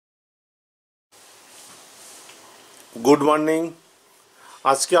Good morning.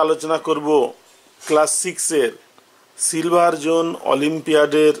 आज के आलोचना करब क्लास 6 सिलभार जोन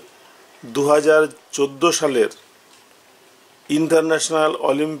अलिम्पियाडेर 2014 सालेर इंटरनैशनल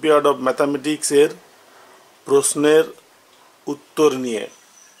ओलम्पियाड अफ मैथमेटिक्सের प्रश्नेर उत्तर निये।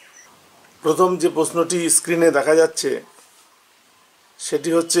 प्रथम जे प्रश्नटी स्क्रिने देखा जाच्छे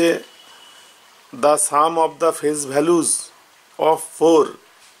सेटी होच्छे द साम of the face भ্যালুজ of 4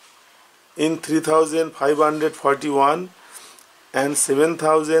 in 3541 and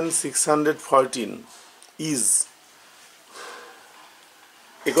 7614 is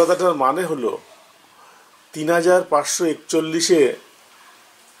এই কথাটার মানে হলো 3541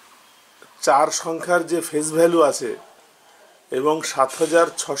 চার সংখ্যার যে ফেস ভ্যালু আছে এবং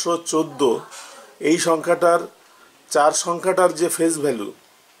 7614 এই সংখ্যাটার চার সংখ্যাটার যে ফেস ভ্যালু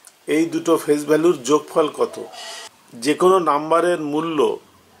এই দুটো ফেস ভ্যালুর যোগফল কত। যে কোনো নাম্বারের মূল্য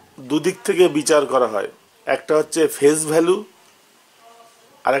দুদিক থেকে বিচার করা হয়, একটা হচ্ছে ফেস ভ্যালু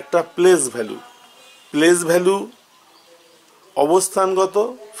আর একটা প্লেস ভ্যালু। প্লেস ভ্যালু অবস্থানগত,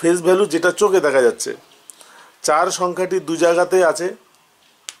 ফেস ভ্যালু যেটা চোখে দেখা যাচ্ছে। চার সংখ্যাটি দু জায়গাতে আছে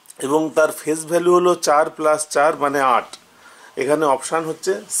এবং তার ফেস ভ্যালু হলো 4 + 4 মানে 8। এখানে অপশান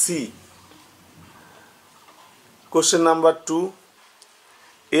হচ্ছে C. Question number 2,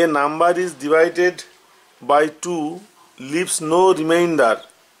 A number is divided by 2 leaves no remainder,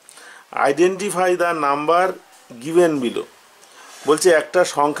 identify the number given below। বলছে একটা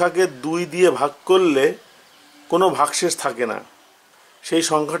সংখ্যাকে 2 দিয়ে ভাগ করলে কোনো ভাগশেষ থাকে না, সেই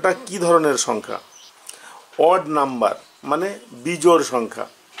সংখ্যাটা কি ধরনের সংখ্যা। অড নাম্বার মানে বিজোড় সংখ্যা,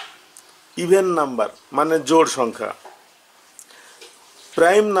 ইভেন নাম্বার মানে জোড় সংখ্যা,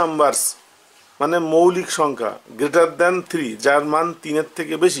 প্রাইম নাম্বারস মানে মৌলিক সংখ্যা, গ্রেটার দ্যান 3 যার মান 3-এর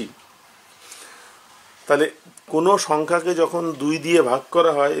থেকে বেশি। তাহলে কোনো সংখ্যাকে যখন 2 দিয়ে ভাগ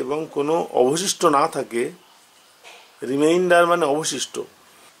করা হয় এবং কোনো অবশিষ্ট না থাকে, রিমাইন্ডার মানে অবশিষ্ট,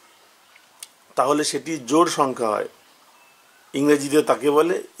 তাহলে সেটি জোড় সংখ্যা হয়। ইংরেজিতে তাকে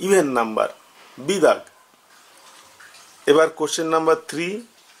বলে ইভেন নাম্বার, বিদাগ। এবার question number 3,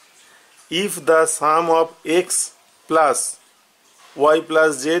 if the some of x plus Y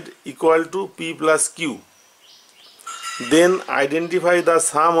plus Z equal to P plus Q, then identify the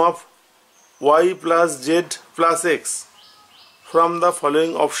some of y plus z plus x from the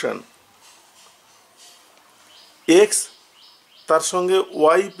following option। x তার সঙ্গে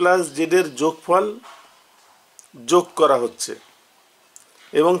y plus z এর যোগফল যোগ করা হচ্ছে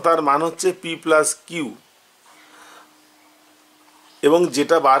এবং তার মান হচ্ছে p plus q, এবং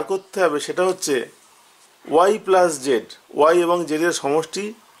যেটা বার করতে হবে সেটা হচ্ছে y plus z, y এবং z এর সমষ্টি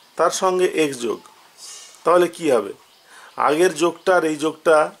তার সঙ্গে x যোগ। তাহলে কি হবে, আগের যোগটা আর এই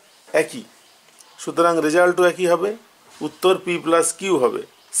যোগটা একই, সুতরাং রেজাল্টও একই হবে, উত্তর পি প্লাস কিউ হবে,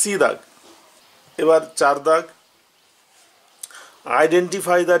 সি দাগ। এবার 4 দাগ,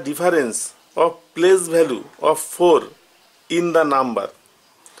 identify the difference of place value of 4 in the number.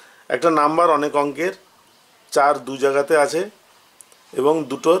 একটা নাম্বার অনেক অঙ্কের, 4 দু জায়গাতে আছে এবং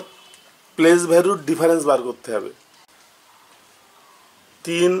দুটোর প্লেস ভ্যালুর ডিফারেন্স বার করতে হবে।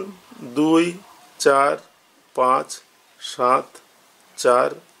 3, 2, 4, 5, 7, 4,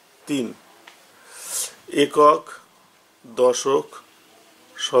 3। একক, দশক,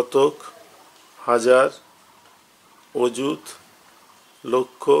 শতক, হাজার, অযুত,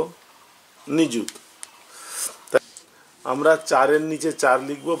 লক্ষ, নিযুত। আমরা 4-এর নিচে 4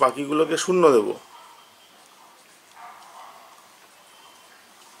 লিখব, বাকিগুলোকে শূন্য দেব।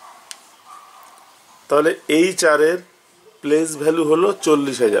 তাহলে এই 4-এর প্লেস ভ্যালু হলো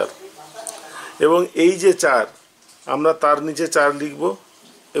 40,000 এবং এই যে 4 আমরা তার নিচে 4 লিখব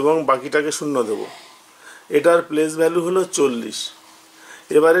এবং বাকিটাকে শূন্য দেব। এটার প্লেস ভ্যালু হলো 40।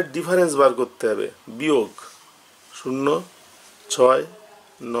 এবারে ডিফারেন্স বার করতে হবে, বিয়োগ 0, 6,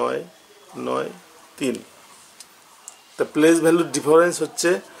 9, 9, 3। তা প্লেস ভ্যালুর ডিফারেন্স হচ্ছে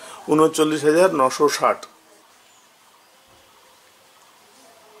 39,960।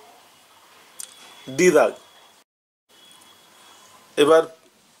 ডি দাগ। এবার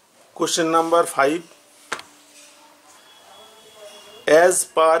question number 5, as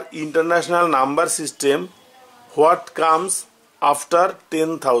per international number system what comes after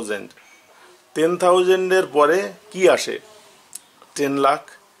 10,000। 10,000 এর পরে কি আসে, 10 lakh,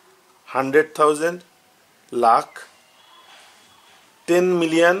 100,000, lakh, 10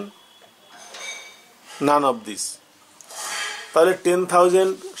 million, none of this. তাহলে 10,000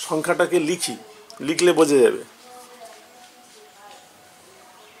 সংখ্যাটাকে লিখি, লিখলে বোঝা যাবে।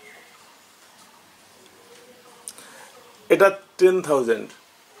 এটা 10,000,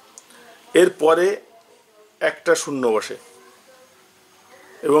 এর পরে একটা শূন্য বসে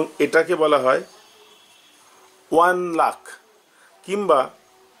এবং এটাকে বলা হয় 1,00,000 কিংবা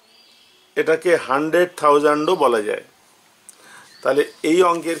এটাকে 100,000ও বলা যায়। তাহলে এই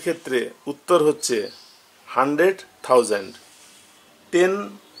অঙ্কের ক্ষেত্রে উত্তর হচ্ছে 100,000। 10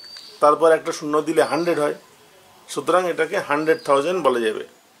 তারপর একটা শূন্য দিলে 100 হয়, সুতরাং এটাকে 100,000 বলা যাবে।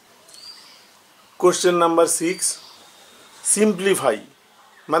 কোশ্চেন নাম্বার 6, সিম্পলিফাই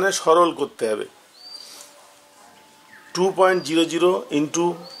মানে সরল করতে হবে। 2.00 ইন্টু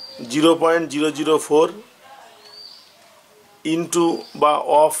 0.004 ইন্টু বা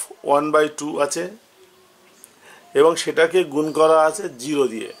অফ 1/2 আছে এবং সেটাকে গুণ করা আছে 0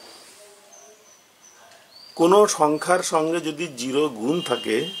 দিয়ে। কোনো সংখ্যার সঙ্গে যদি 0 গুণ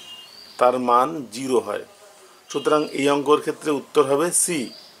থাকে তার মান 0 হয়, সুতরাং এই অঙ্কের ক্ষেত্রে উত্তর হবে সি,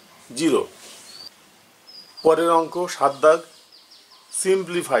 0। পরের অঙ্ক 7 দাগ,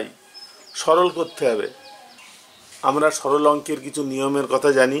 সিম্পলিফাই সরল করতে হবে। আমরা সরল অঙ্কের কিছু নিয়মের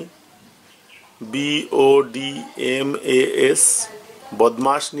কথা জানি। BODMAS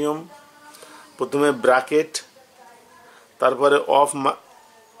বদমাশ নিয়ম। প্রথমে ব্র্যাকেট, তারপরে অফ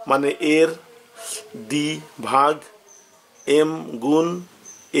মানে এর, ডি ভাগ, এম গুণ,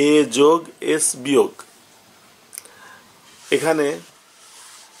 এ যোগ, এস বিয়োগ। এখানে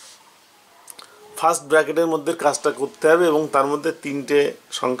ফার্স্ট ব্র্যাকেটের মধ্যে কাজটা করতে হবে এবং তার মধ্যে 3টে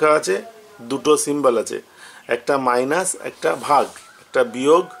সংখ্যা আছে, 2টো সিম্বল আছে, একটা মাইনাস, একটা ভাগ, একটা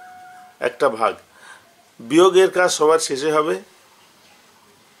বিয়োগ, একটা ভাগ। বিয়োগের কাজ সবার শেষে হবে,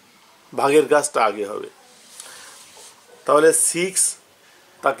 ভাগের কাজটা আগে হবে। তাহলে 6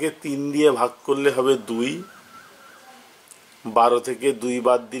 তাকে 3 দিয়ে ভাগ করলে হবে 2, 12 থেকে 2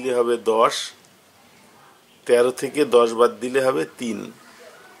 বাদ দিলে হবে 10, 13 থেকে 10 বাদ দিলে হবে 3।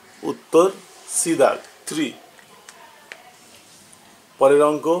 উত্তর সি দাগ, 3। পরের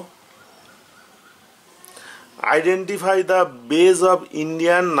অঙ্ক, identify the base of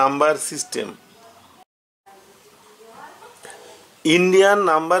Indian number system. Indian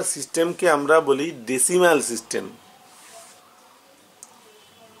number সিস্টেমকে আমরা বলি ডেসিমাল সিস্টেম।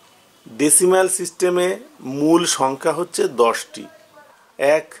 ডেসিমাল সিস্টেমে মূল সংখ্যা হচ্ছে 10টি।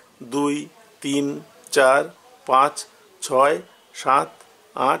 1, 2, 3, 4, 5, 6, 7,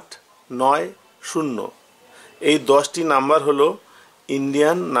 8, 9, 0। এই 10টি নাম্বার হলো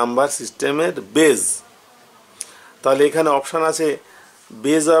ইন্ডিয়ান নাম্বার সিস্টেমের বেজ। তাহলে এখানে অপশান আছে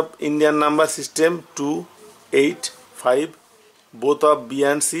base of Indian number system 2, 8, 5, both of B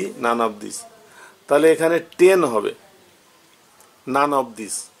and C, none of this। তাহলে এখানে 10 হবে, none of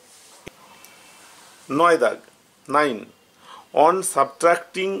this। 9 দাগ, 9, on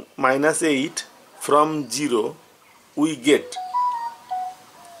subtracting -8 from 0 we get।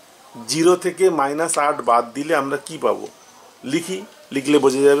 0 থেকে -8 বাদ দিলে আমরা কি পাবো? লিখি, লিখলে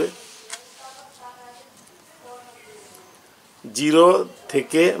বোঝা যাবে। 0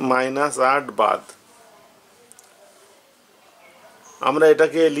 থেকে -8 বাদ, আমরা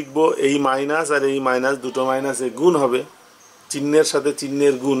এটাকে লিখব এই মাইনাস আর এই মাইনাস, দুটো মাইনাসে গুণ হবে, চিহ্নের সাথে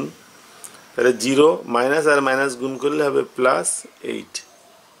চিহ্নের গুণ। তাহলে 0 মাইনাস আর মাইনাস গুণ করলে হবে +8।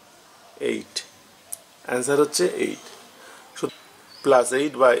 8 অ্যান্সার হচ্ছে 8,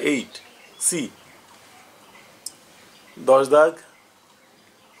 +8/8 সি। 10 দাগ,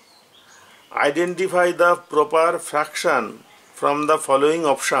 identify the proper fraction from the following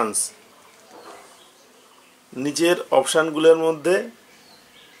options. নিচের অপশানগুলোর মধ্যে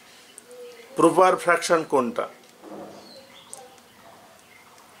প্রপার ফ্র্যাকশন কোনটা?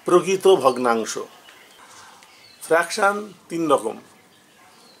 প্রকৃত ভগ্নাংশ। ফ্র্যাকশন 3 রকম,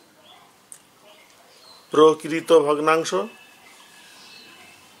 প্রকৃত ভগ্নাংশ,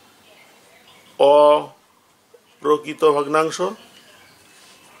 অপ্রকৃত ভগ্নাংশ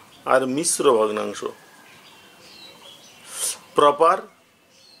আর মিশ্র ভগ্নাংশ। প্রপার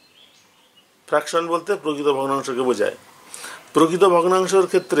ফ্র্যাকশন বলতে প্রকৃত ভগ্নাংশকে বোঝায়। প্রকৃত ভগ্নাংশের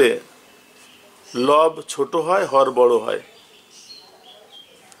ক্ষেত্রে লব ছোট হয়, হর বড় হয়,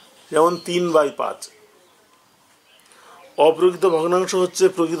 যেমন 3/5। অপ্রকৃত ভগ্নাংশ হচ্ছে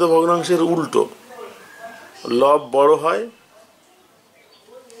প্রকৃত ভগ্নাংশের উল্টো, লব বড় হয়,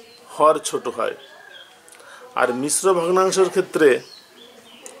 হর ছোট হয়। আর মিশ্র ভগ্নাংশের ক্ষেত্রে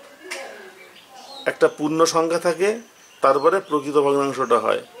একটা পূর্ণ সংখ্যা থাকে, তারপরে প্রকৃত ভগ্নাংশটা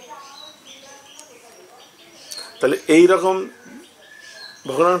হয়। তাহলে এই রকম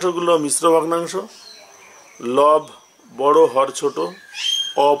ভগ্নাংশগুলো মিশ্র ভগ্নাংশ। লব বড়, হর ছোট,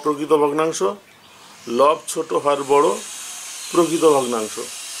 অপ্রকৃত ভগ্নাংশ। লব ছোট, হর বড়, প্রকৃত ভগ্নাংশ।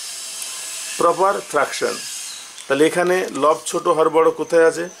 প্রপার ফ্র্যাকশন, তাহলে এখানে লব ছোট, হর বড় কোথায়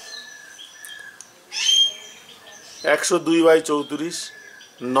আছে? 102/34,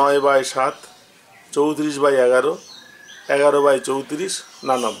 9/7, 34/11, 11/34,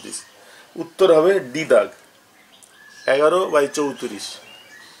 নান অফ দিস। উত্তর হবে ডি দাগ, 11/34,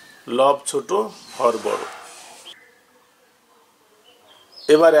 লব ছোট হর বড়।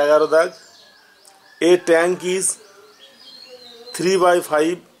 এবার 11 দাগ, এ tank is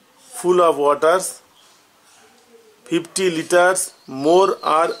 3/5 full of waters, 50 liters more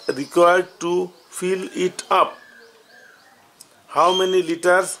are required to fill it up. How many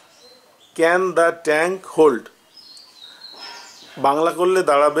liters can the tank hold? Bangla করলে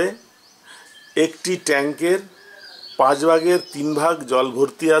দাঁড়াবে, একটি ট্যাঙ্কের 5/3 জল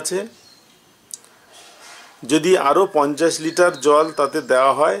ভর্তি আছে, যদি আরও 50 লিটার জল তাতে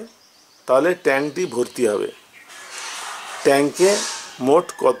দেওয়া হয় তাহলে ট্যাঙ্কটি ভর্তি হবে। ট্যাঙ্কে মোট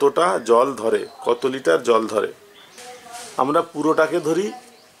কতটা জল ধরে, কত লিটার জল ধরে? আমরা পুরোটাকে ধরি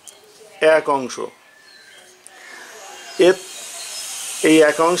এক অংশ। এই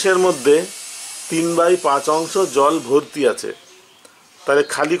এক অংশের মধ্যে 3/5 অংশ জল ভর্তি আছে, তাহলে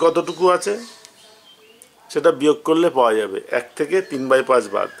খালি কতটুকু আছে সেটা বিয়োগ করলে পাওয়া যাবে। 1 থেকে 3/5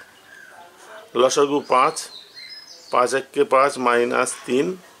 বাদ, লসাগু 5, 5 1 5 -3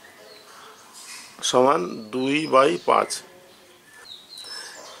 সমান 2/5।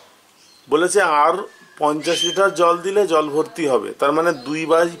 বলেছে আর 50 লিটার জল দিলে জল ভর্তি হবে, তার মানে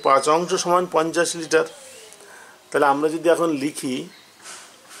 2/5 অংশ সমান 50 লিটার। তাহলে আমরা যদি এখন লিখি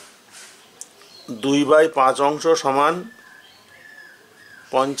 2/5 অংশ সমান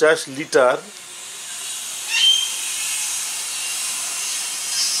 50 লিটার,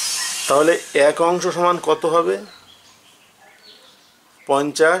 তাহলে এক অংশ সমান কত হবে?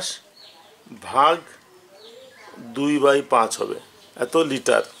 50 ভাগ 2/5 হবে, এত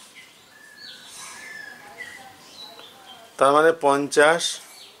লিটার। তার মানে 50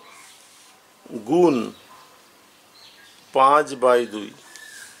 গুণ 5/2।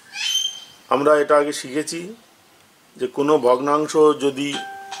 আমরা এটা আগে শিখেছি যে কোনো ভগ্নাংশ যদি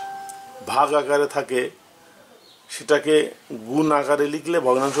ভাগ আকারে থাকে সেটাকে গুণ আকারে লিখলে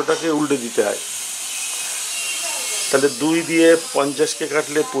ভগ্নাংশটাকে উল্টে দিতে হয়। তাহলে 2 দিয়ে 50কে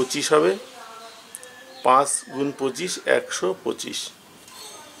কাটলে 25 হবে, 5 গুণ 25 125।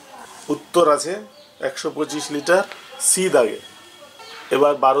 উত্তর আছে 125 লিটার, সি দাগে।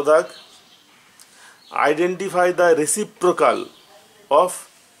 এবার 12 দাগ, identify the reciprocal of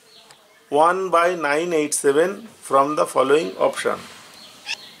 1/987 from the following option.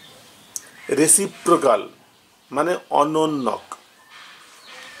 Reciprocal মানে অনন্যক।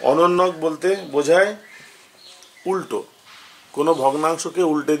 অনন্যক বলতে বোঝায় উল্টো, কোনো ভগ্নাংশকে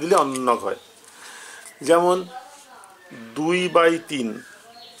উল্টে দিলে অনন্যক হয়। যেমন 2/3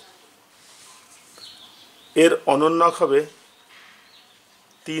 এর অনন্যক হবে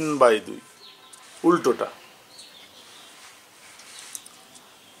 3/2, উল্টোটা।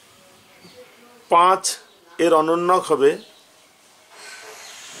 5 এর অনন্যক হবে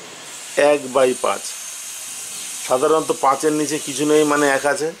 1/5। সাধারণত 5-এর নিচে কিছু নেই মানে 1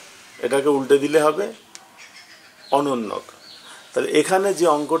 আছে, এটাকে উল্টে দিলে হবে অনন্যক। তাহলে এখানে যে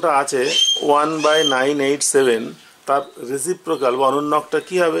অঙ্কটা আছে 1/987, তার রেসিপ্রোকাল বা অনন্যকটা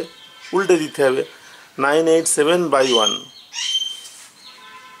কী হবে? উল্টে দিতে হবে, 987/1।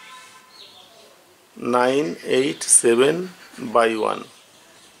 987/1,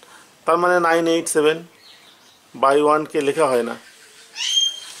 তার মানে 987/1কে লেখা হয় না।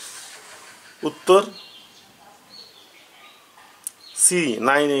 উত্তর সি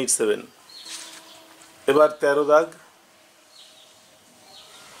 987। এবার 13 দাগ,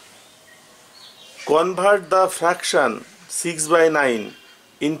 convert the fraction 6/9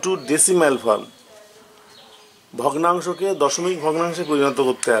 into ডেসিম্যাল form. ভগ্নাংশকে দশমিক ভগ্নাংশে পরিণত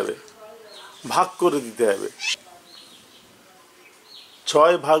করতে হবে, ভাগ করে দিতে হবে।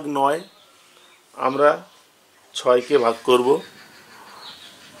 6/9 আমরা 6কে ভাগ করব।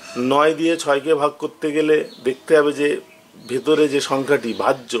 9 দিয়ে 6কে ভাগ করতে গেলে দেখতে হবে যে ভেতরে যে সংখ্যাটি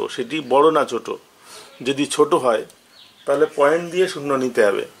ভাজ্য সেটি বড় না ছোট। যদি ছোট হয় তাহলে পয়েন্ট দিয়ে শূন্য নিতে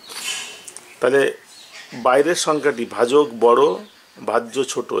হবে। তাহলে বাইরের সংখ্যাটি ভাজক বড়, ভাজ্য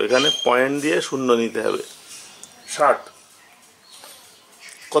ছোট, এখানে পয়েন্ট দিয়ে শূন্য নিতে হবে। 60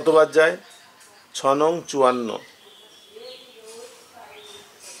 কতবার যায়? 6 নং 54,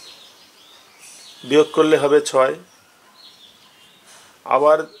 বিয়োগ করলে হবে 6,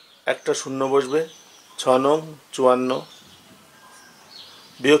 আবার একটা শূন্য বসবে, 6 নং 54,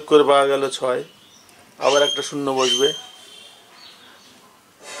 বিয়োগ করে পাওয়া গেল 6, আবার একটা শূন্য বসবে,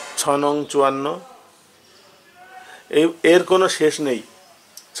 6 নং 54। এর কোনো শেষ নেই,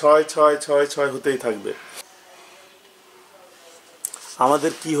 6 6 6 6 হতেই থাকবে।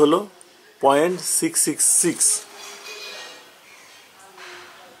 আমাদের কি হলো? 0.666।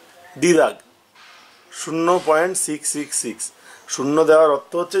 ডি দাগ 0.666। শূন্য দেওয়ার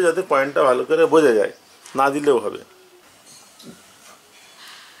অর্থ হচ্ছে যাতে পয়েন্টটা ভালো করে বোঝা যায়, না দিলেও হবে।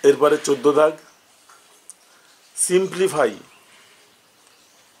 এরপরে 14 দাগ, সিম্পলিফাই।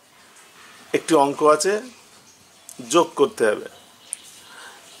 একটি অঙ্ক আছে, যোগ করতে হবে।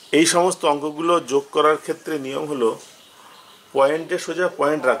 এই সমস্ত অঙ্কগুলো যোগ করার ক্ষেত্রে নিয়ম হলো পয়েন্টে সোজা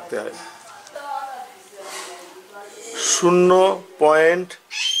পয়েন্ট রাখতে হয়।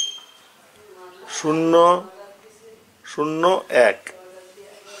 0.001,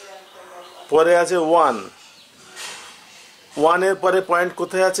 পরে আছে 1, 1 এর পরে পয়েন্ট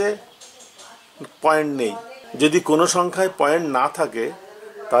কোথায় আছে? পয়েন্ট নেই। যদি কোনো সংখ্যায় পয়েন্ট না থাকে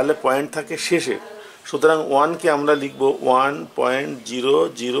তাহলে পয়েন্ট থাকে শেষে। সুতরাং 1কে আমরা লিখব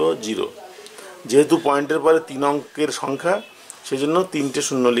 1.000। যেহেতু পয়েন্টের পরে 3 অঙ্কের সংখ্যা, সেজন্য 3টে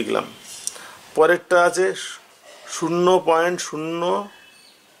শূন্য লিখলাম। পরেরটা আছে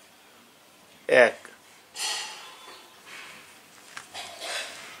 0.01,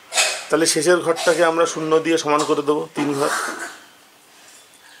 তাহলে শেষের ঘরটাকে আমরা 0 দিয়ে সমান করে দেবো, 3 ঘর।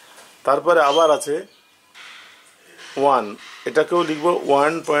 তারপরে আবার আছে 1, এটাকেও লিখব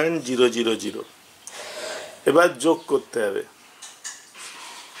 1.000। এবার যোগ করতে হবে,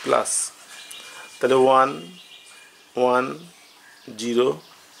 প্লাস, তাহলে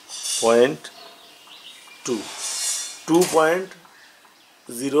 110.2,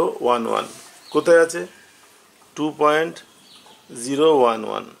 2.011 কোথায় আছে?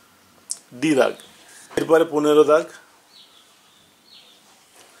 2.011, ডি দাগ। এরপরে 15 দাগ,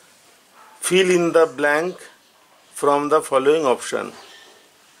 fill in the blank from the following option: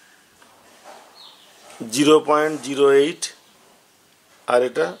 0.08 আর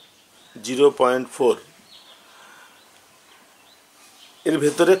এটা 0.4। এর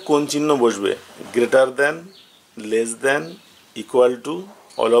ভেতরে কোন চিহ্ন বসবে? Greater than, less than, equal to,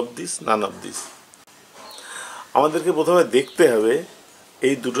 all of this, none of this. আমাদেরকে প্রথমে দেখতে হবে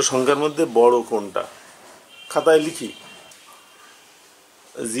এই দুটো সংখ্যার মধ্যে বড় কোনটা। খাতায় লিখি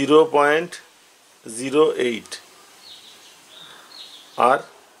 0.08 আর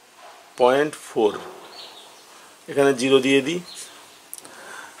 0.4, এখানে 0 দিয়ে দিই।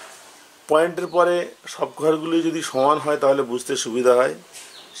 পয়েন্টের পরে সব ঘরগুলি যদি সমান হয় তাহলে বুঝতে সুবিধা হয়।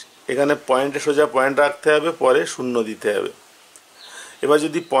 এখানে পয়েন্টে সোজা পয়েন্ট রাখতে হবে, পরে 0 দিতে হবে। এবার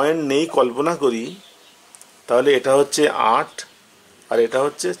যদি পয়েন্ট নেই কল্পনা করি, তাহলে এটা হচ্ছে 8 আর এটা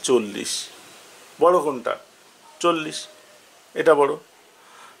হচ্ছে 40। বড় কোনটা? 40, এটা বড়।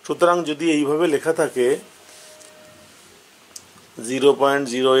 সুতরাং যদি এইভাবে লেখা থাকে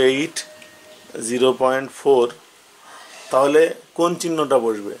 0.08, 0.4, তাহলে কোন চিহ্নটা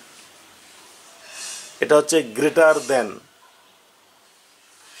বসবে? এটা হচ্ছে গ্রেটার দ্যান,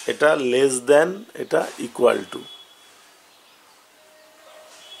 এটা লেস দ্যান, এটা ইকুয়াল টু।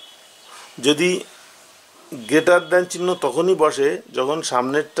 যদি গ্রেটার দ্যান চিহ্ন তখনই বসে যখন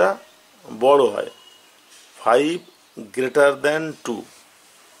সামনেরটা বড় হয়। 5 গ্রেটার দ্যান 2,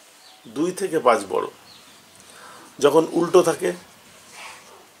 2 থেকে 5 বড়। যখন উল্টো থাকে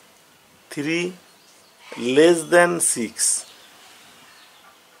 3 লেস দ্যান 6,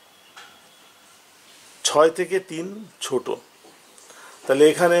 6 থেকে 3 ছোট। তাহলে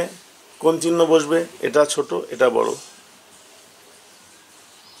এখানে কোন চিহ্ন বসবে? এটা ছোট, এটা বড়,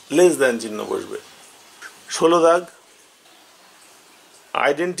 লেস দ্যান চিহ্ন বসবে। 16 দাগ,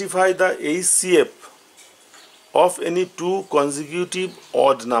 identify the HCF of any two consecutive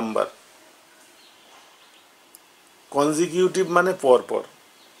odd number. consecutive মানে পরপর,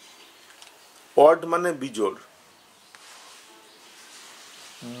 odd মানে বিজোড়।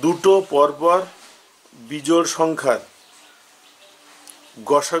 দুটো পরপর বিজোড় সংখ্যার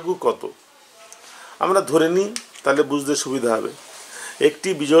গসাগু কত? আমরা ধরে নিই, তাহলে বুঝতে সুবিধা হবে। একটি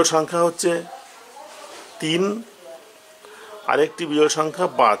বিজোড় সংখ্যা হচ্ছে 3, আরেকটি বিজোড় সংখ্যা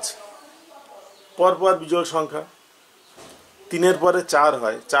 5। পরপর বিজোড় সংখ্যা, 3-এর পরে 4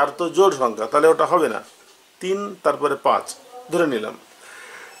 হয়, 4 তো জোড় সংখ্যা, তাহলে ওটা হবে না। 3 তারপরে 5 ধরে নিলাম।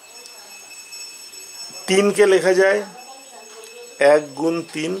 3কে লেখা যায় 1 গুণ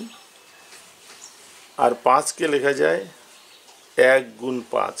 3, আর 5কে লেখা যায় 1 গুণ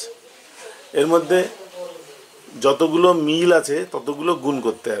 5। এর মধ্যে যতগুলো মিল আছে ততগুলো গুণ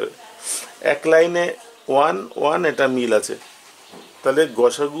করতে হবে। এক লাইনে 1 1, এটা মিল আছে, তাহলে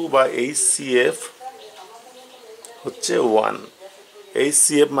গসাগু বা HCF হচ্ছে 1।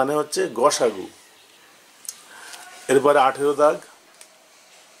 HCF মানে হচ্ছে গসাগু। এরপরে 18 দাগ,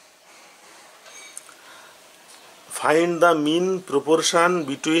 find the mean proportion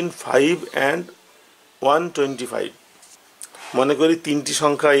between 5 and 125। মনে করি 3টি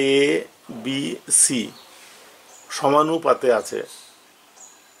সংখ্যা A, B, C সমানুপাতে আছে,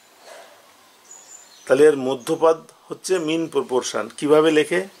 তাহলে এর মধ্যপদ হচ্ছে মিন প্রপোর্শন। কিভাবে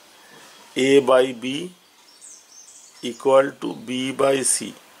লেখে? A/B equal to B/C।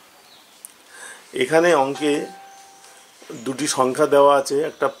 এখানে অঙ্কে দুটি সংখ্যা দেওয়া আছে,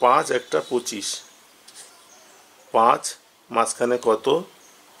 একটা 5 একটা 25। 5 মাঝখানে কত,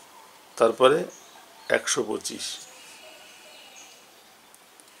 তারপরে 125।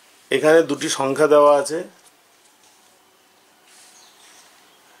 এখানে দুটি সংখ্যা দেওয়া আছে,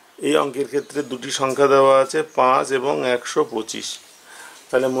 এই অঙ্কের ক্ষেত্রে দুটি সংখ্যা দেওয়া আছে 5 এবং 125।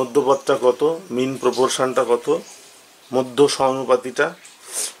 তাহলে মধ্যপদটা কত, মিন প্রপোর্শনটা কত, মধ্য সমানুপাতিটা,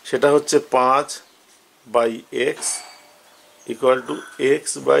 সেটা হচ্ছে 5/x equal to x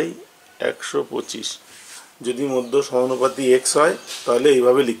by 125। যদি মধ্য সমানুপাতি x হয় তাহলে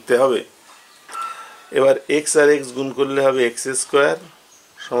এইভাবে লিখতে হবে। এবার x আর x গুণ করলে হবে x স্কোয়ার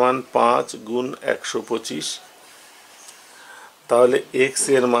সমান 5 গুণ 125। তাহলে x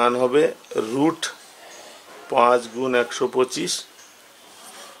এর মান হবে √5 গুণ 125।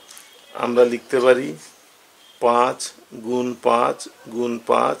 আমরা লিখতে পারি 5 গুণ 5 গুণ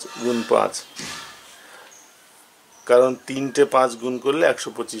 5 গুণ 5, কারণ 3টে 5 গুণ করলে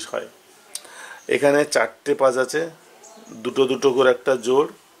 125 হয়। এখানে 4টে 5 আছে, দুটো দুটো করে একটা জোড়,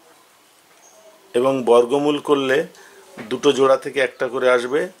 এবং বর্গমূল করলে দুটো জোড়া থেকে একটা করে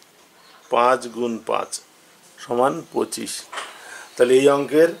আসবে, 5 গুণ 5 সমান 25। তাহলে এই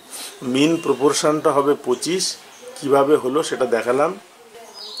অঙ্কের মিন প্রপোর্শনটা হবে 25। কিভাবে হলো সেটা দেখালাম।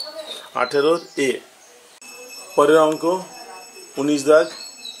 18 এ পরের অঙ্ক 19 দাগ।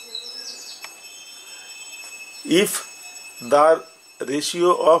 If the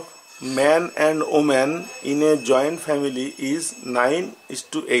ratio of man and woman in a joint family is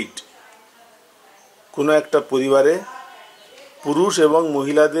 9:8, কোনো একটা পরিবারে পুরুষ এবং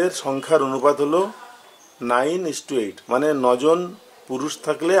মহিলাদের সংখ্যার অনুপাত হলো 9:8, মানে 9 জন পুরুষ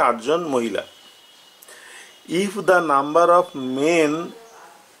থাকলে 8 জন মহিলা। If the number of men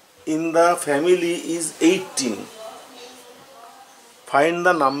in the family is 18, find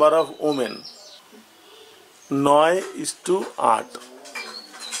the number of women. 9:8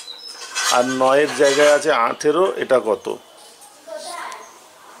 আর 9-এর জায়গায় আছে 18, এটা কত?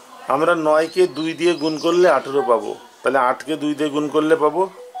 আমরা 9কে 2 দিয়ে গুণ করলে 18 পাবো, তাহলে 8কে 2 দিয়ে গুণ করলে পাবো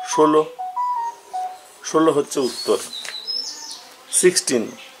 16। 16 হচ্ছে উত্তর। 16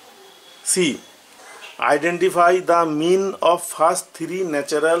 C, identify the mean of first 3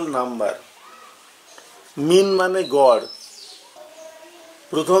 natural number. মিন মানে গড়।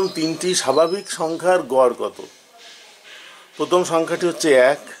 প্রথম 3টি স্বাভাবিক সংখ্যার গড় কত? প্রথম সংখ্যাটি হচ্ছে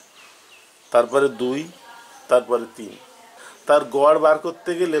 1, তারপরে 2, তারপরে 3। তার গড় বার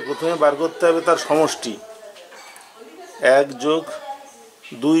করতে গেলে প্রথমে বার করতে হবে তার সমষ্টি, 1 যোগ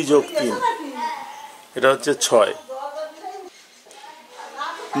 2 যোগ 3, এটা হচ্ছে 6।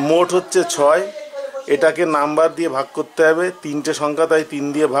 মোট হচ্ছে 6। এটাকে নাম্বার দিয়ে ভাগ করতে হবে, 3টে সংখ্যা তাই 3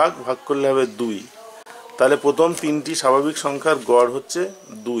 দিয়ে ভাগ করলে হবে 2। তাহলে প্রথম 3টি স্বাভাবিক সংখ্যার গড় হচ্ছে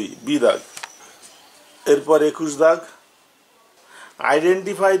 2, বি দাগ। এরপর 21 দাগ।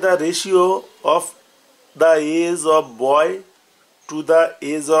 Identify the ratio of the age of boy to the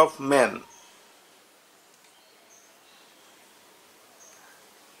age of man.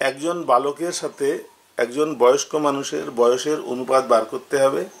 একজন বালকের সাথে একজন বয়স্ক মানুষের বয়সের অনুপাত বার করতে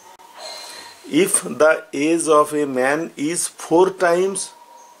হবে। If the age of a man is 4 times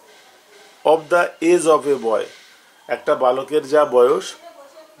of the age of এ বয়, একটা বালকের যা বয়স,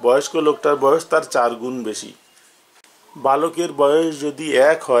 বয়স্ক লোকটার বয়স তার 4 গুণ বেশি। বালকের বয়স যদি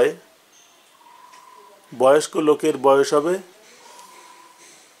 1 হয়, বয়স্ক লোকের বয়স হবে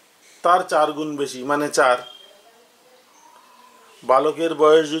তার 4 গুণ বেশি, মানে 4। বালকের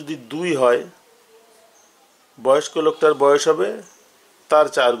বয়স যদি 2 হয়, বয়স্ক লোকটার বয়স হবে তার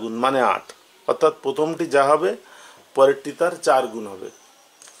 4 গুণ, মানে 8। অর্থাৎ প্রথমটি যা হবে পরেরটি তার 4 গুণ হবে।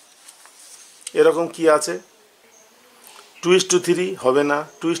 এরকম কি আছে? 2:3 হবে না,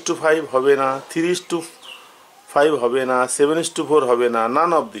 2:5 হবে না, 3:5 হবে না, 7:4 হবে না,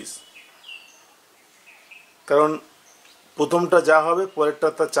 নান অফ দিস। কারণ প্রথমটা যা হবে পরেরটা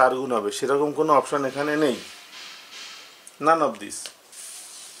তার 4 গুণ হবে, সেরকম কোনো অপশন এখানে নেই। None of this.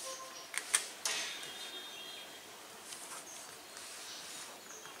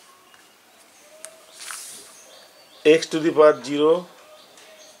 x⁻0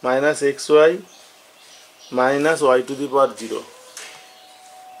 minus xy minus y⁻0।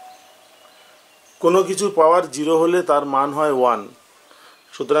 কোনো কিছু পাওয়ার 0 হলে তার মান হয় 1।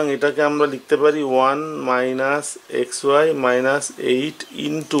 সুতরাং এটাকে আমরা লিখতে পারি 1 মাইনাস xy মাইনাস 8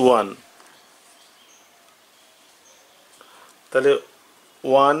 ইন্টু 1। তাহলে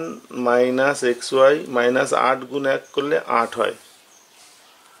 1 মাইনাস xy মাইনাস 8 গুণ 1 করলে 8 হয়।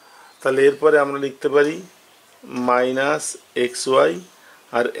 তাহলে এরপরে আমরা লিখতে পারি মাইনাস xy,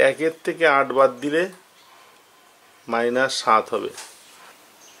 আর 1-এর থেকে 8 বাদ দিলে মাইনাস 7 হবে।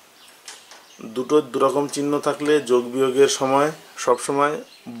 দুটো দুরকম চিহ্ন থাকলে যোগ বিয়োগের সময় সবসময়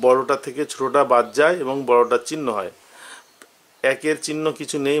বড়টা থেকে ছোটটা বাদ যায় এবং বড়টার চিহ্ন হয়। একের চিহ্ন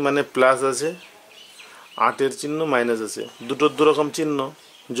কিছু নেই মানে প্লাস আছে, আটের চিহ্ন মাইনাস আছে, দুটোর দুরকম চিহ্ন,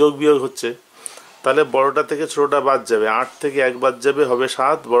 যোগ বিয়োগ হচ্ছে, তাহলে বড়টা থেকে ছোটটা বাদ যাবে, 8 থেকে 1 বাদ যাবে, হবে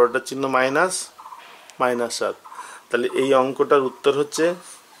 7, বড়টার চিহ্ন মাইনাস, -7। তাহলে এই অঙ্কটার উত্তর হচ্ছে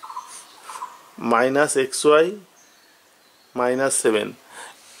 -xy -7।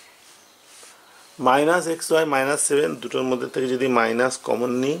 -xy -7 দুটোর মধ্যে থেকে যদি মাইনাস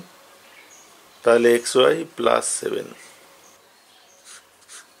কমন নিই তাহলে xy +7।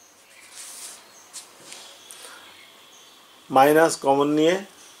 মাইনাস কমন নিয়ে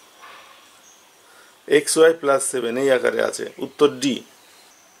xy +7 এই আকারে আছে। উত্তর D.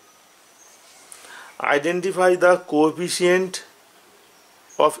 Identify the coefficient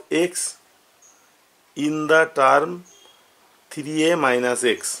of x in the term 3a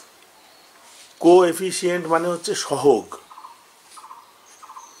 - x। Coefficient মানে হচ্ছে সহগ,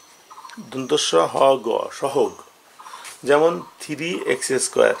 দন্তস্ব হ গ, সহগ। যেমন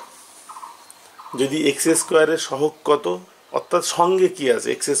 3x², যদি x² সহগ কত, অর্থাৎ সঙ্গে কি আছে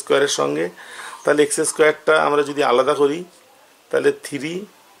x² সঙ্গে, তাহলে x²টা আমরা যদি আলাদা করি তাহলে 3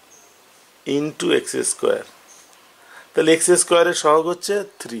 × x², তাহলে x² সহগ হচ্ছে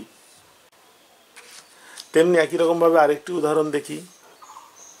 3। তেমনি একই রকমভাবে আরেকটি উদাহরণ দেখি,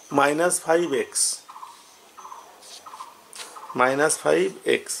 -5x,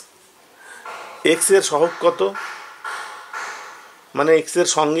 -5x, x এর সহগ কত, মানে x এর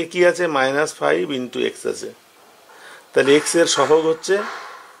সঙ্গে কি আছে -5 × x আছে, তাহলে x এর সহগ হচ্ছে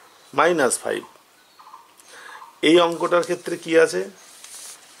 -5। এই অঙ্কটার ক্ষেত্রে কি আছে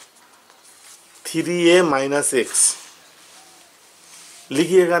 3a - x,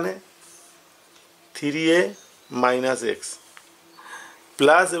 লিখি এখানে 3a - x,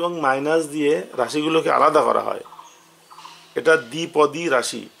 প্লাস এবং মাইনাস দিয়ে রাশিগুলোকে আলাদা করা হয়। এটা দ্বিপদী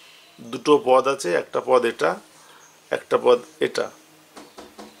রাশি, দুটো পদ আছে, একটা পদ এটা, একটা পদ এটা।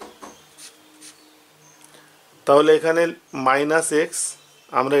 তাহলে এখানে -x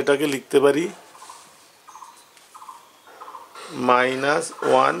আমরা এটাকে লিখতে পারি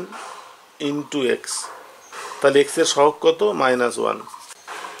 -1 × x, তাহলে x এর সহগ কত -1,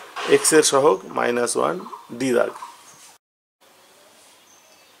 x এর সহগ -1, ডি দাগ।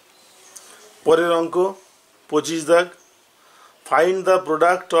 পরের অঙ্ক 25 দাগ, find the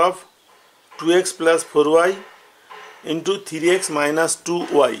product of 2x + 4y × 3x -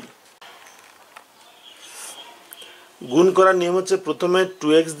 2y। গুণ করার নিয়ম হচ্ছে প্রথমে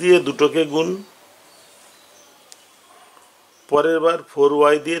 2x দিয়ে দুটোকে গুণ, পরের বার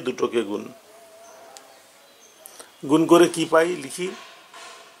 4y দিয়ে দুটোকে গুণ। গুণ করে কি পাই লিখি,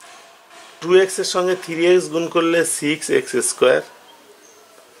 2x এর সঙ্গে 3x গুণ করলে 6x²,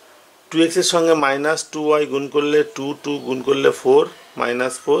 2x এর সঙ্গে -2y গুণ করলে 2 গুণ করলে 4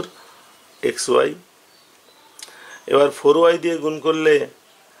 -4xy। এবার 4y দিয়ে গুণ করলে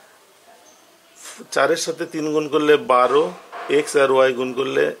 4 এর সাথে 3 গুণ করলে 12, x আর y গুণ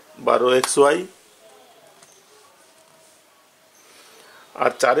করলে 12xy,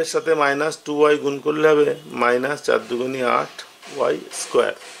 আর 4 এর সাথে -2y গুণ করলে হবে -4 × 2 =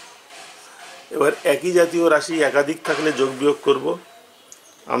 8y²। এবার একই জাতীয় রাশি একাধিক থাকলে যোগ বিয়োগ করব।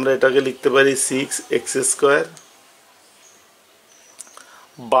 আমরা এটাকে লিখতে পারি 6x²,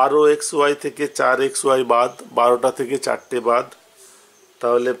 12xy থেকে 4xy বাদ, 12টা থেকে 4টে বাদ,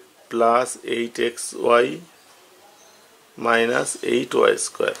 তাহলে +8xy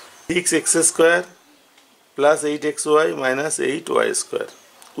 -8y²। 6x² +8xy -8y²,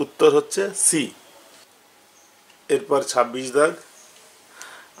 উত্তর হচ্ছে সি। এরপর 26 দাগ,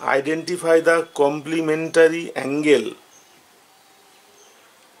 identify the complimentary angle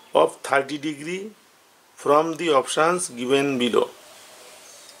of 30 degree from the options given below।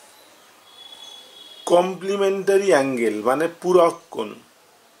 Complimentary angle মানে পূরক কোণ,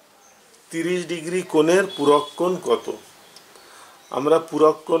 30 ডিগ্রি কোণের পূরক কোণ কত? আমরা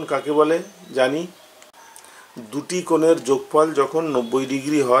পূরক কোণ কাকে বলে জানি, দুটি কোণের যোগফল যখন 90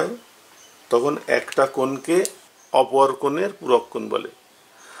 ডিগ্রি হয় তখন একটা কোণকে অপর কোণের পূরক কোণ বলে।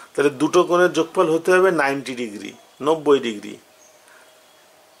 তাহলে দুটো কোণের যোগফল হতে হবে 90 ডিগ্রি, 90 ডিগ্রি।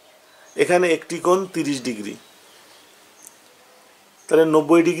 এখানে একটি কোণ 30 ডিগ্রি, তাহলে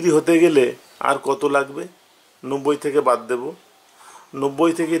 90 ডিগ্রি হতে গেলে আর কত লাগবে, 90 থেকে বাদ দেব,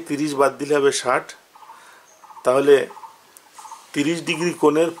 90 থেকে 30 বাদ দিলে হবে 60, তাহলে 30 ডিগ্রি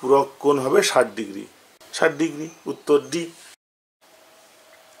কোণের পূরক কোণ হবে 60 ডিগ্রি, 60 ডিগ্রি, উত্তর ডি।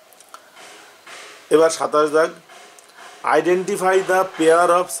 এবার 27 দাগ, identify the pair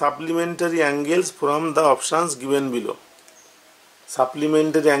of supplementary angles from the options given below.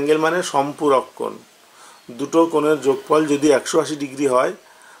 Supplementary angle মানে সম্পূরক কোণ। দুটো কোণের যোগফল যদি 180 ডিগ্রি হয়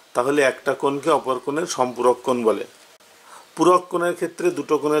তাহলে একটা কোণকে অপর কোণের সম্পূরক কোণ বলে। পূরক কোণের ক্ষেত্রে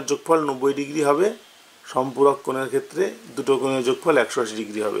দুটো কোণের যোগফল 90 ডিগ্রি হবে, সম্পূরক কোণের ক্ষেত্রে দুটো কোণের যোগফল 180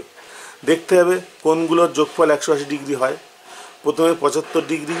 ডিগ্রি হবে। দেখতে হবে কোণগুলোর যোগফল 180 ডিগ্রি হয়। প্রথমে 75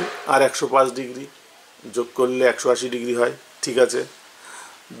 ডিগ্রি আর 105 ডিগ্রি যোগ করলে 180 ডিগ্রি হয়, ঠিক আছে।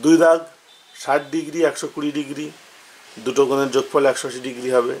 দুই দাগ 60 ডিগ্রি 120 ডিগ্রি, দুটো কোণের যোগফল 180 ডিগ্রি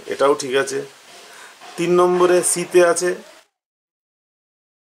হবে, এটাও ঠিক আছে। 3 নম্বরে সিতে আছে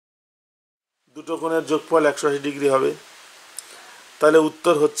দুটো কোণের যোগফল 180 ডিগ্রি হবে। তাহলে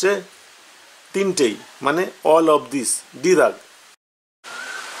উত্তর হচ্ছে তিনটেই, মানে অল অফ দিস, ডি দাগ।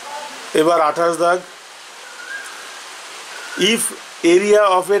 এবার 28 দাগ, if area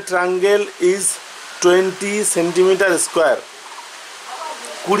of a triangle is 20 centimetre square,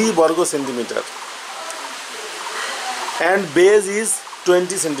 20 বর্গ centimetre, and base is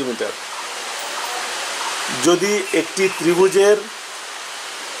 20 centimetre. যদি একটি ত্রিভুজের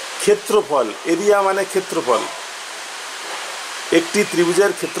ক্ষেত্রফল, এরিয়া মানে ক্ষেত্রফল, একটি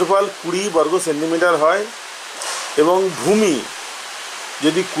ত্রিভুজের ক্ষেত্রফল 20 বর্গ সেন্টিমিটার হয় এবং ভূমি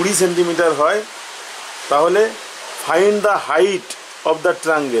যদি 20 সেন্টিমিটার হয়, তাহলে find the height of the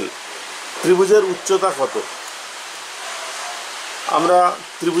triangle, ত্রিভুজের উচ্চতা কত। আমরা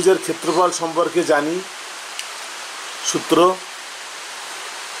ত্রিভুজের ক্ষেত্রফল সম্পর্কে জানি, সূত্র,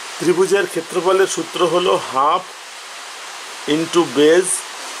 ত্রিভুজের ক্ষেত্রফলের সূত্র হলো half into base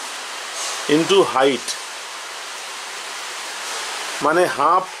into height, মানে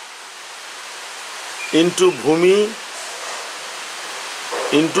হাফ ইন্টু ভূমি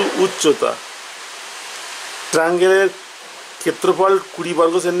ইন্টু উচ্চতা। ট্রায়াঙ্গেলের ক্ষেত্রফল 20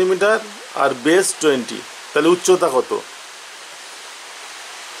 বর্গ সেন্টিমিটার আর বেস 20, তাহলে উচ্চতা কত?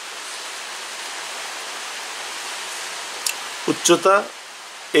 উচ্চতা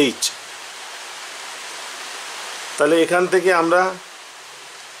h। তাহলে এখান থেকে আমরা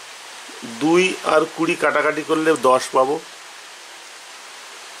 2 আর 20 কাটাকাটি করলে 10 পাবো।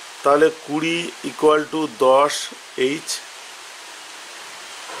 তাহলে 20 ইকুয়াল টু 10 h।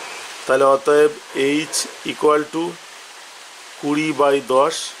 তাহলে অতএব h ইকুয়াল টু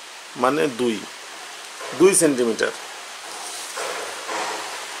 20/10 মানে 2 সেন্টিমিটার।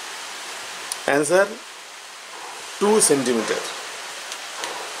 অ্যান্সার 2 সেন্টিমিটার,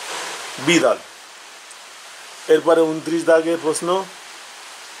 বি দাগ। এরপরে 29 দাগের প্রশ্ন,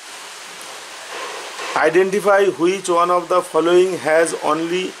 identify which one of the following has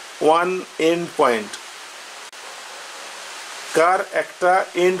only one end point. কার একটা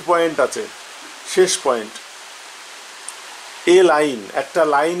এন্ড পয়েন্ট আছে, শেষ পয়েন্ট। এ লাইন, একটা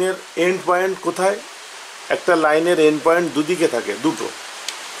লাইনের এন্ড পয়েন্ট কোথায়? একটা লাইনের এন্ড পয়েন্ট দুদিকে থাকে, দুটো।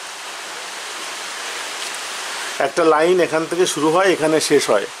 একটা লাইন এখান থেকে শুরু হয়, এখানে শেষ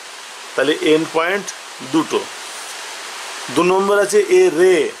হয়, তাহলে এন্ড পয়েন্ট দুটো। 2 নম্বর আছে এ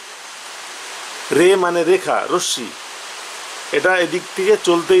রে, রে মানে রেখা, রশ্মি, এটা এদিক থেকে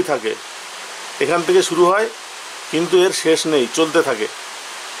চলতেই থাকে, এখান থেকে শুরু হয় কিন্তু এর শেষ নেই, চলতে থাকে,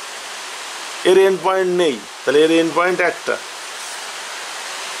 এর এন্ড পয়েন্ট নেই, তাহলে এর এন্ড পয়েন্ট একটা।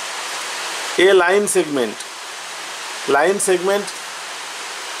 এ লাইন সেগমেন্ট, লাইন সেগমেন্ট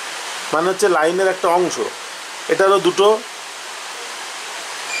মানে হচ্ছে লাইনের একটা অংশ, এটারও দুটো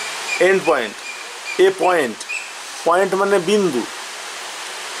এন্ড পয়েন্ট। এ পয়েন্ট, পয়েন্ট মানে বিন্দু,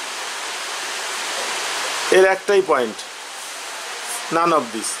 এর একটাই পয়েন্ট, নান অফ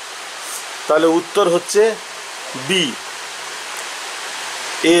দিস। তাহলে উত্তর হচ্ছে বি,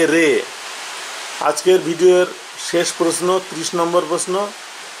 এ রে। আজকের ভিডিওর শেষ প্রশ্ন, 30 নম্বর প্রশ্ন,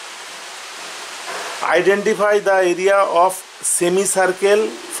 identify the area of semi circle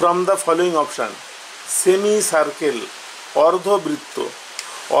from the following option. Semi circle, অর্ধবৃত্ত,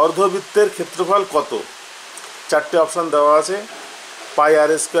 অর্ধবৃত্তের ক্ষেত্রফল কত? 4টে অপশান দেওয়া আছে, পাই আর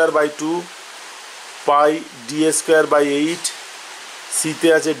square by 2, pi D square by 8, সিতে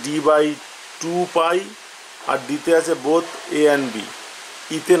আছে ডি বাই 2 পাই, আর ডিতে আছে বোথ এ অ্যান্ড বি,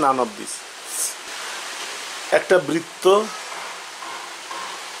 ইতে নান অফ দিস। একটা বৃত্ত,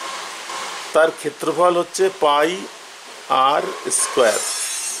 তার ক্ষেত্রফল হচ্ছে পাই আর স্কোয়ার।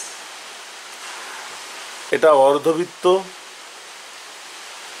 এটা অর্ধবৃত্ত,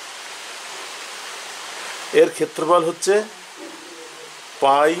 এর ক্ষেত্রফল হচ্ছে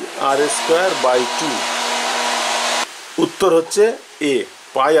পাই আর স্কোয়ার বাই 2। উত্তর হচ্ছে এ,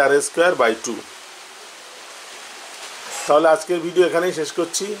 পাই আর স্কোয়ার বাই 2। তাহলে আজকের ভিডিও এখানেই শেষ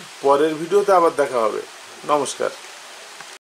করছি, পরের ভিডিওতে আবার দেখা হবে। নমস্কার।